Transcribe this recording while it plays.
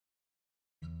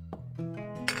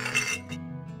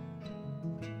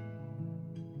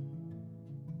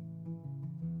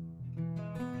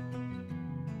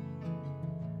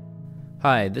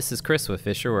Hi, this is Chris with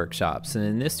Fischer Workshops, and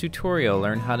in this tutorial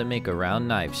learn how to make a round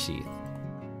knife sheath.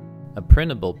 A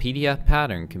printable PDF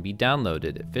pattern can be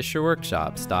downloaded at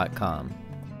fisherworkshops.com.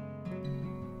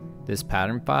 This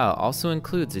pattern file also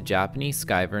includes a Japanese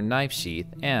skiver knife sheath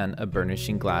and a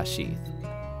burnishing glass sheath.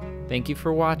 Thank you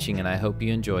for watching, and I hope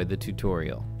you enjoyed the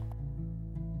tutorial.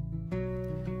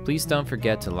 Please don't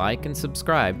forget to like and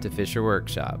subscribe to Fischer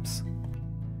Workshops.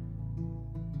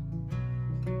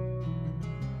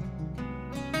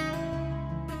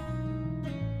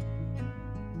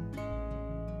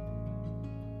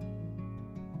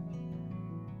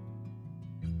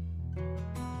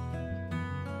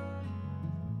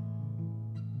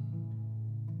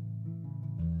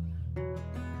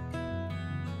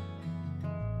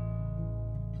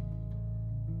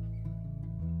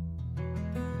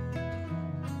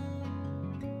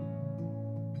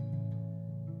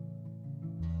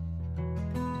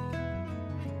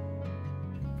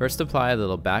 First, apply a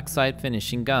little backside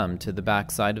finishing gum to the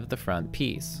backside of the front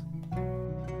piece.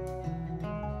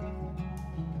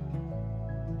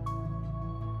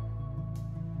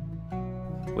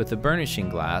 With a burnishing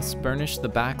glass, burnish the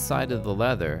backside of the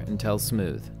leather until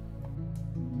smooth.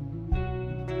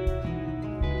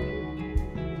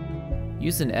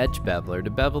 Use an edge beveler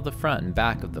to bevel the front and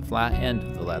back of the flat end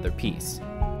of the leather piece.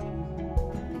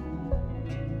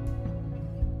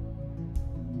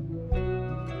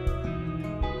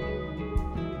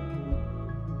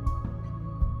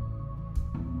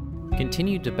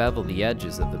 Continue to bevel the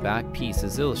edges of the back piece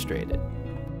as illustrated.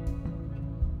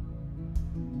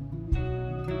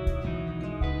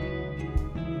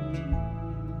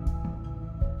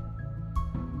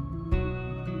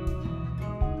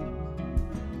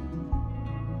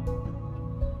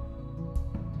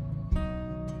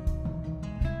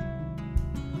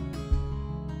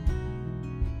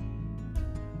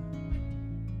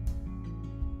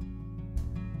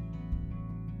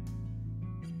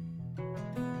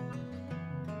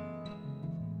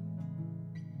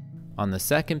 On the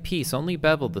second piece, only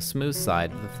bevel the smooth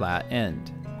side of the flat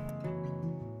end.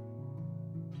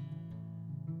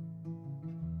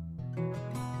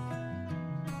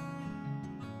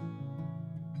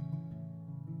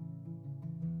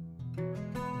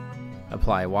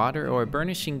 Apply water or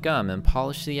burnishing gum and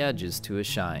polish the edges to a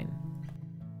shine.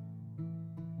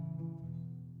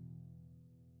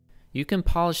 You can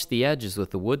polish the edges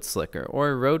with a wood slicker or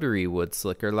a rotary wood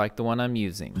slicker like the one I'm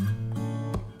using.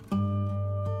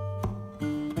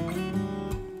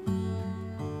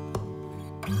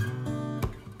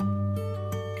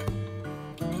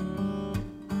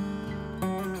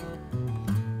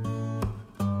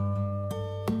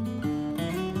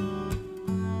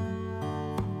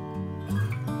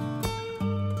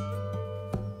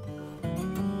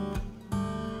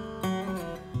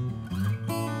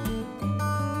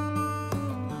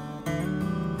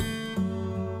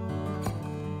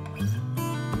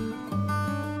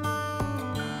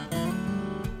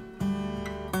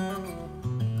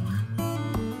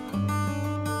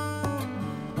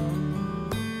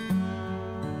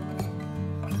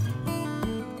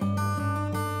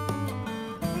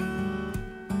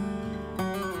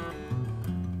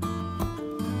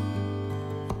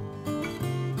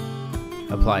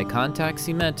 Apply contact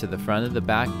cement to the front of the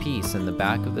back piece and the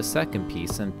back of the second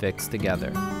piece and fix together.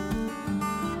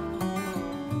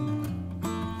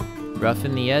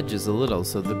 Roughen the edges a little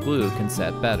so the glue can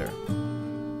set better.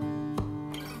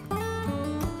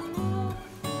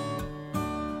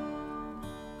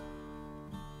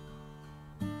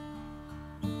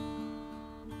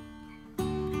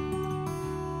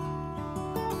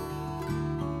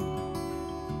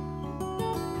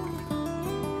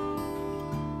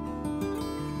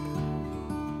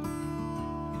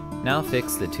 Now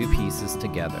fix the two pieces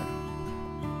together.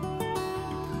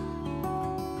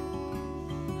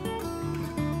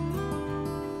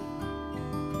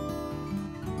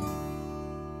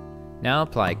 Now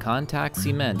apply contact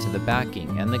cement to the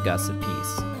backing and the gusset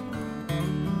piece.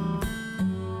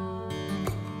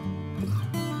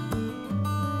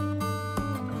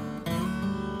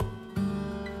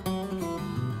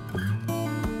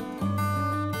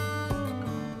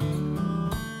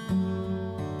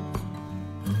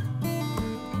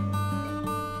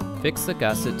 Fix the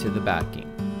gusset to the backing.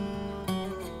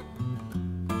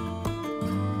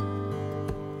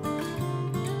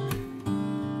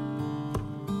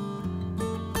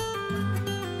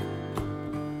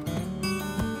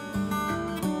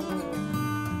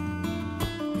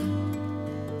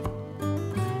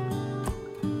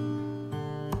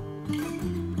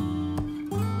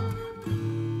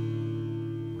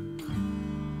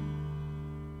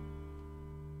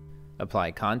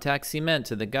 Apply contact cement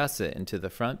to the gusset and to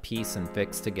the front piece and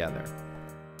fix together.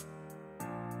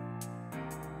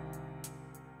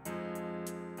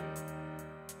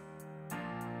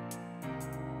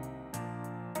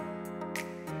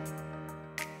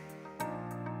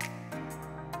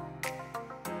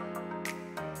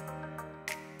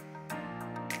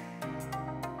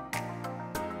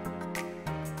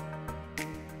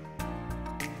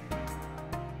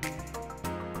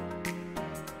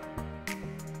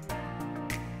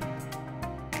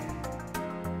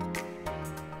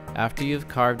 After you've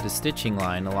carved a stitching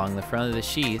line along the front of the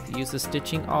sheath, use a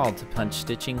stitching awl to punch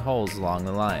stitching holes along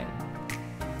the line.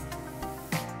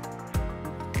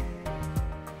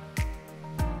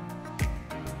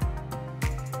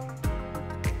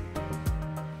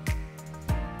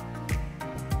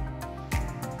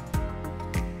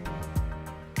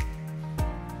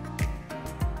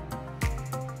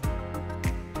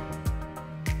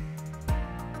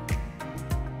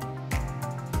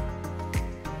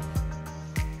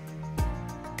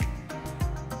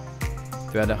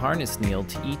 Thread a harness needle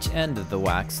to each end of the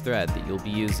wax thread that you'll be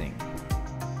using.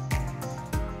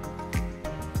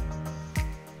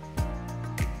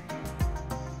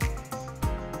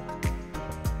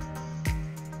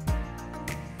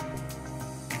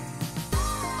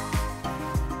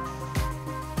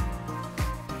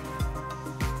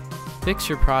 Fix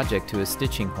your project to a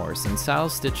stitching horse and saddle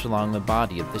stitch along the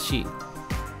body of the sheath.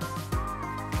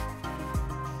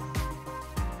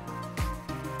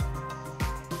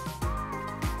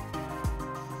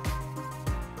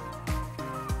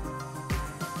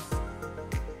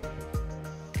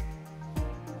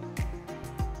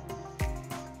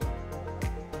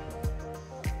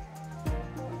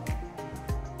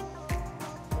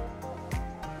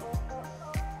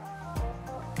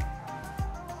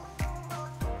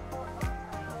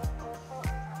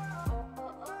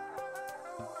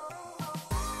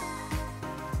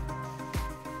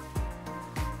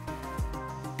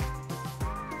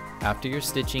 After your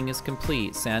stitching is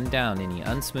complete, sand down any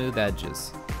unsmooth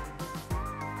edges.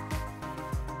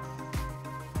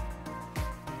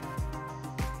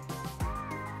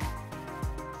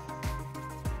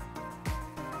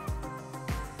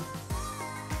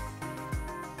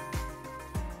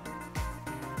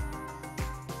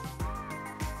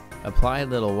 Apply a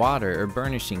little water or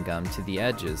burnishing gum to the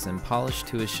edges and polish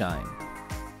to a shine.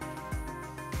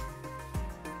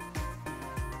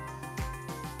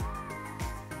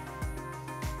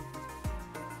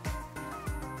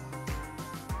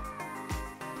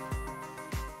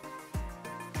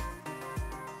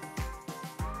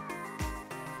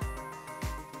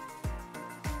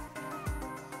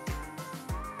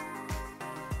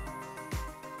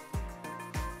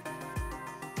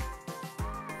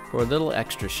 For a little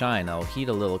extra shine, I'll heat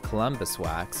a little Columbus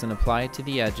wax and apply it to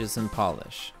the edges and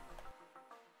polish.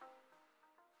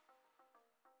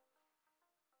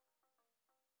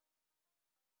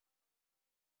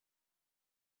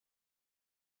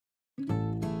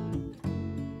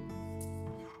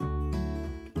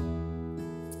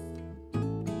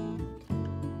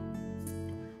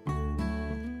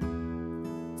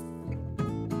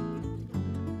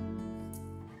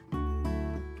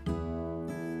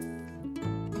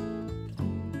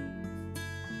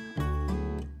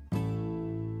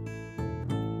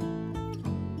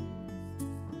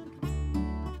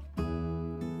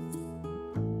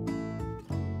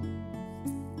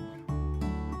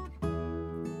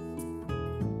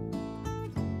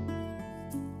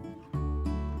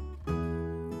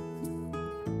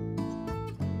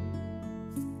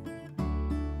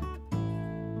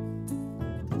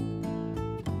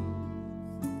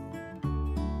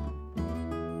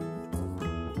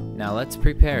 Now let's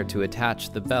prepare to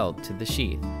attach the belt to the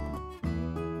sheath.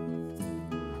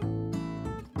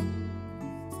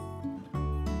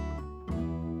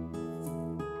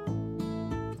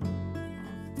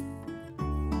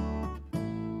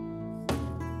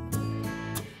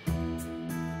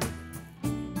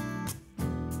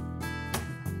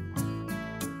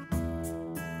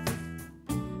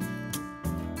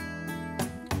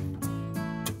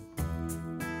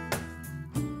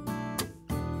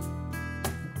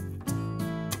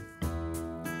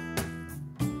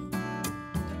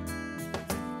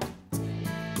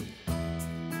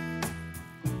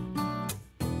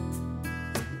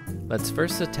 Let's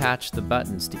first attach the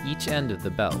buttons to each end of the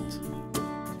belt.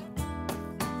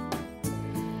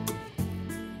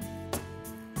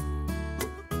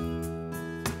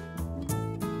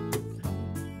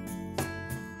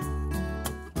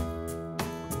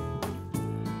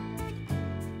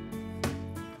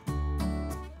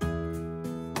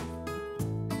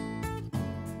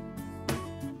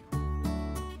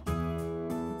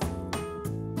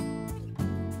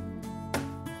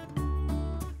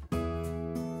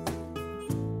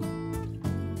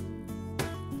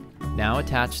 Now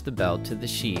attach the belt to the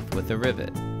sheath with a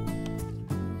rivet.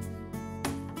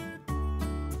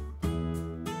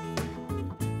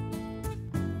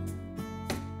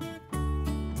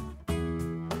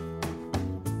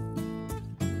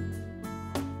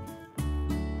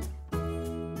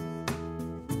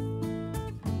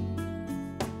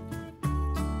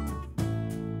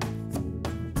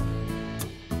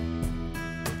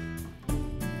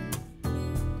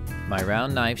 My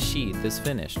round knife sheath is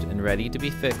finished and ready to be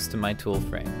fixed to my tool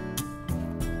frame.